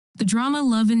The drama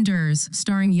Love Endures,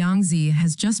 starring Yang Zi,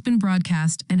 has just been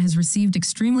broadcast and has received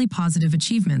extremely positive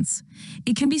achievements.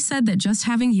 It can be said that just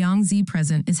having Yang Zi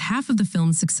present is half of the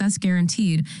film's success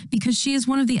guaranteed because she is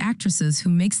one of the actresses who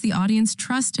makes the audience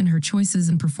trust in her choices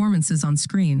and performances on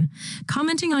screen.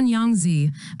 Commenting on Yang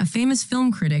Zi, a famous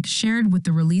film critic shared with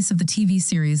the release of the TV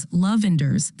series Love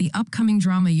Endures, the upcoming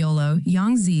drama YOLO,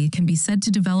 Yang Zi can be said to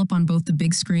develop on both the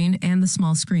big screen and the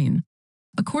small screen.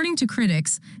 According to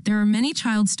critics, there are many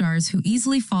child stars who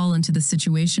easily fall into the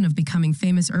situation of becoming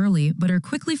famous early but are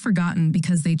quickly forgotten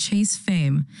because they chase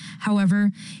fame.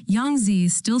 However, Yang Zi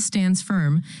still stands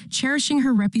firm, cherishing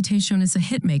her reputation as a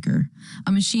hitmaker,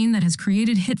 a machine that has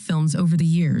created hit films over the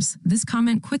years. This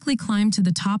comment quickly climbed to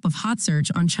the top of hot search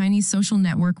on Chinese social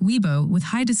network Weibo with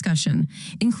high discussion,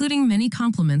 including many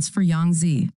compliments for Yang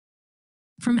Zi.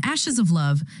 From Ashes of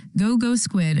Love, Go Go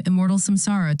Squid, Immortal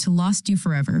Samsara to Lost You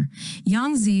Forever,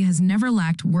 Yang Zi has never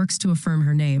lacked works to affirm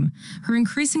her name. Her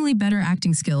increasingly better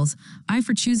acting skills, eye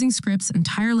for choosing scripts and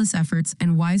tireless efforts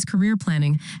and wise career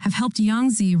planning have helped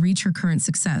Yang Zi reach her current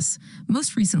success.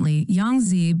 Most recently, Yang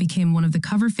Zi became one of the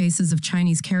cover faces of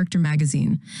Chinese Character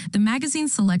magazine. The magazine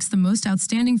selects the most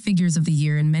outstanding figures of the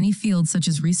year in many fields such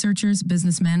as researchers,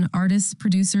 businessmen, artists,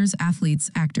 producers, athletes,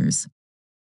 actors.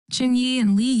 Cheng Yi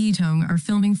and Li Yitong are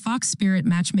filming Fox Spirit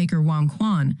matchmaker Wang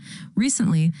Quan.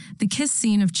 Recently, the kiss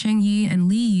scene of Cheng Yi and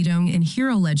Li Yitong in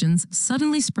Hero Legends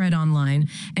suddenly spread online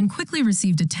and quickly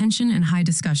received attention and high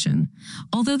discussion.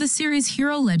 Although the series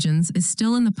Hero Legends is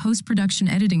still in the post-production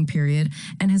editing period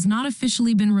and has not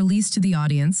officially been released to the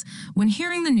audience, when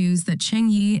hearing the news that Cheng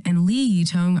Yi and Li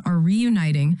Yitong are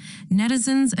reuniting,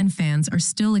 netizens and fans are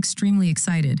still extremely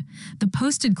excited. The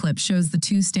posted clip shows the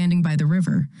two standing by the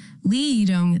river. Li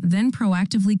Yitong then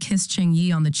proactively kissed Cheng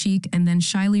Yi on the cheek and then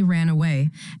shyly ran away.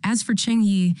 As for Cheng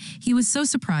Yi, he was so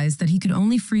surprised that he could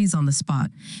only freeze on the spot.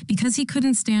 Because he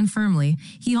couldn't stand firmly,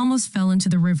 he almost fell into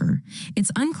the river.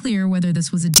 It's unclear whether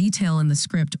this was a detail in the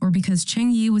script or because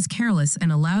Cheng Yi was careless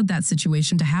and allowed that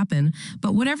situation to happen,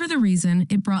 but whatever the reason,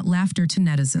 it brought laughter to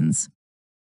netizens.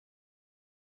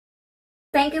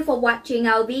 Thank you for watching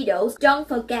our videos. Don't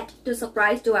forget to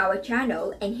subscribe to our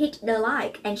channel and hit the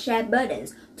like and share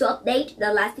buttons to update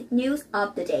the latest news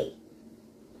of the day.